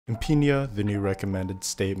In Pinia, the new recommended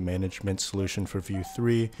state management solution for Vue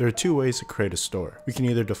 3, there are two ways to create a store. We can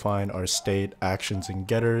either define our state, actions, and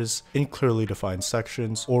getters in clearly defined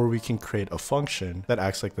sections, or we can create a function that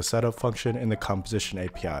acts like the setup function in the composition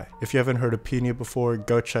API. If you haven't heard of Pinia before,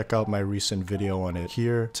 go check out my recent video on it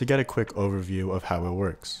here to get a quick overview of how it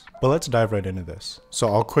works. But let's dive right into this.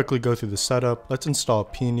 So I'll quickly go through the setup. Let's install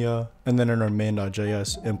Pinia, and then in our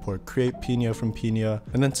main.js, import create Pinia from Pinia,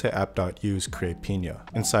 and then say app.use create Pinia.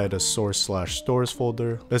 Inside a source/stores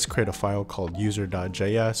folder, let's create a file called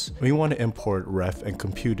user.js. We want to import ref and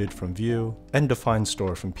computed from Vue, and define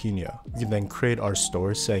store from Pinia. We can then create our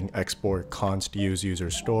store saying export const use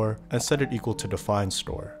user store, and set it equal to define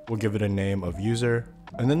store. We'll give it a name of user.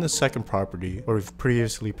 And then the second property, where we've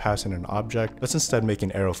previously passed in an object, let's instead make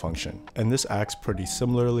an arrow function. And this acts pretty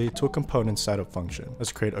similarly to a component setup function.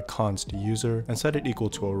 Let's create a const user and set it equal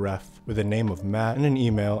to a ref with a name of Matt and an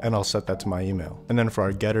email, and I'll set that to my email. And then for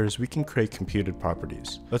our getters, we can create computed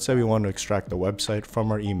properties. Let's say we want to extract the website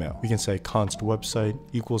from our email. We can say const website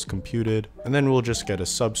equals computed, and then we'll just get a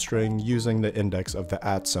substring using the index of the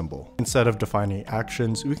 @ symbol. Instead of defining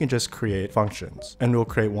actions, we can just create functions. And we'll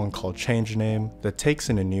create one called change name that takes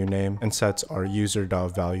in a new name and sets our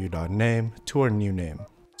user.value.name to our new name.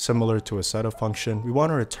 Similar to a setup function, we want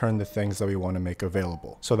to return the things that we want to make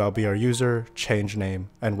available. So that'll be our user, change name,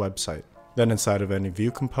 and website. Then inside of any Vue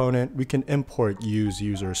component, we can import use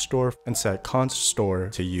user store and set const store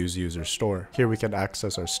to use user store. Here we can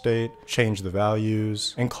access our state, change the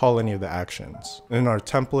values, and call any of the actions. In our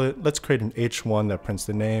template, let's create an h1 that prints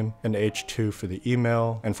the name, an h2 for the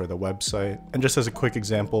email and for the website. And just as a quick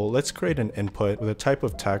example, let's create an input with a type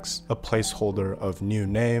of text, a placeholder of new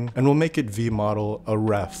name, and we'll make it vmodel a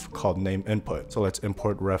ref called name input. So let's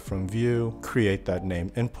import ref from Vue, create that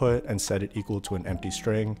name input, and set it equal to an empty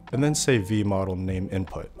string, and then say vmodel name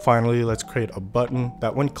input. Finally, let's create a button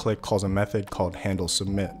that when clicked calls a method called handle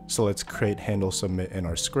submit. So let's create handle submit in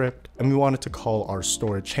our script, and we want it to call our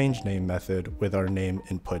store change name method with our name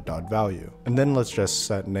input.value. And then let's just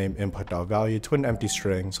set name input.value to an empty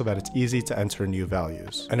string so that it's easy to enter new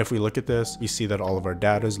values. And if we look at this, we see that all of our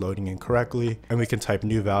data is loading in correctly, and we can type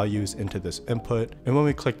new values into this input, and when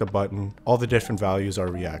we click the button, all the different values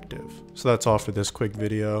are reactive. So that's all for this quick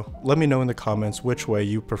video. Let me know in the comments which way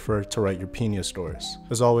you prefer to write your Pinia stores.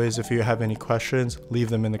 As always, if you have any questions, leave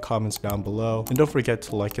them in the comments down below, and don't forget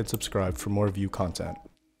to like and subscribe for more Vue content.